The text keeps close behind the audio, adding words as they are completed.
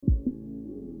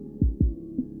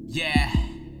Yeah,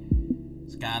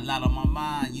 it's got a lot on my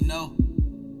mind, you know.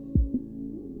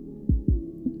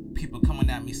 People coming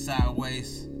at me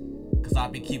sideways, cause I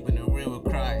be keeping it real with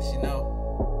Christ, you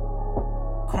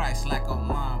know. Christ like on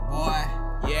mine,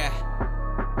 boy. Yeah,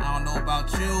 I don't know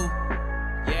about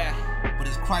you. Yeah, but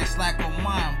it's Christ like on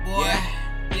mine, boy.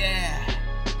 Yeah,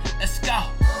 let's go.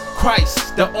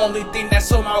 Christ, the only thing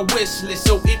that's on my wish list.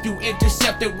 So if you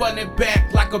intercept it, run it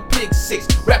back like a pick six.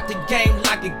 Wrap the game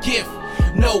like a gift.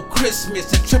 No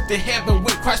Christmas, a trip to heaven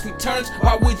when Christ returns.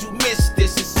 Why would you miss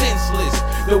this? It's senseless.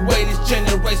 The way this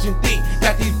generation think.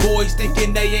 Got these boys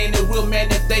thinking they ain't a real man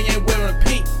if they ain't wearing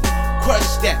pink.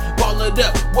 Crush that, ball it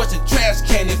up, what's a trash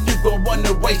can? If you gon' run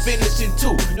the race, finish in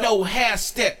two, no half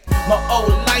step. My old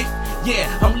life,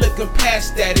 yeah, I'm looking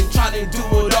past that and trying to do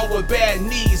it all with bad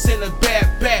knees and a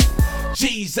bad back.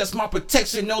 Jesus, my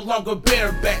protection no longer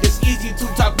bareback. It's easy to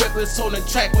talk reckless on the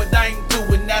track, but I ain't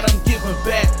doing that, I'm giving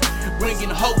back. Bringing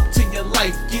hope to your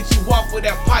life, get you off of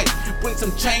that pipe. Bring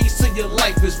some change to your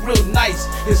life, it's real nice.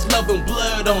 It's love and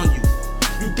blood on you.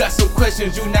 You got some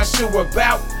questions you not sure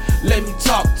about? Let me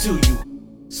talk to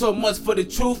you. So much for the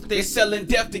truth, they selling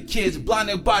death to kids.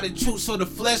 Blinded by the truth, so the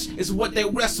flesh is what they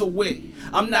wrestle with.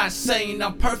 I'm not saying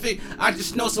I'm perfect, I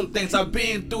just know some things. I've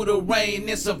been through the rain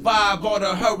and survived all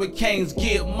the hurricanes.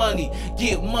 Get money,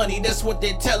 that's what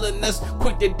they're telling us.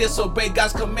 Quick to disobey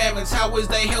God's commandments, how is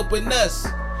they helping us?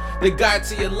 The guide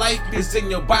to your life is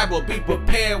in your Bible. Be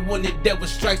prepared when the devil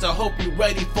strikes. I hope you're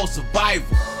ready for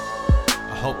survival.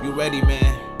 I hope you're ready,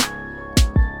 man.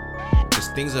 Cause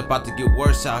things are about to get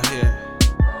worse out here.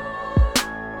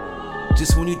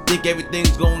 Just when you think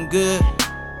everything's going good,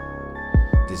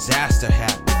 disaster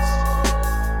happens.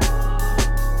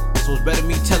 So it's better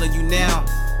me telling you now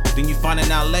than you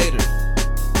finding out later.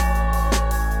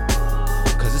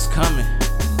 Cause it's coming.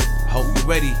 I hope you're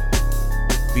ready.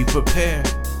 Be prepared.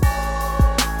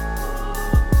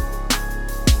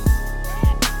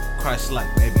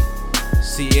 Christ-like, baby.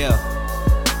 CL.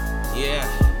 Yeah.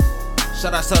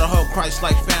 Shout out to the whole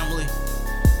Christ-like family.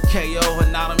 KO,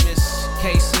 Anonymous,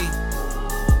 Casey,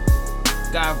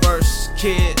 Godverse,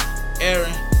 Kid,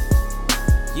 Aaron.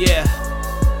 Yeah.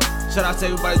 Shout out to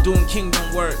everybody doing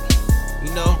kingdom work.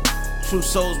 You know, True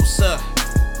Souls, what's up?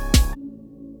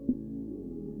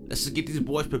 Let's just get these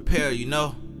boys prepared, you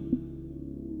know.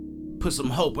 Put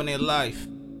some hope in their life.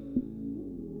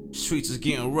 Streets is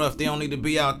getting rough, they don't need to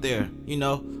be out there, you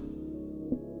know.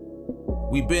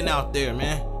 We been out there,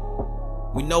 man.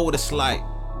 We know what it's like.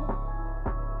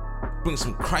 Bring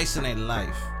some Christ in their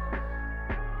life.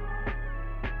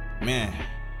 Man.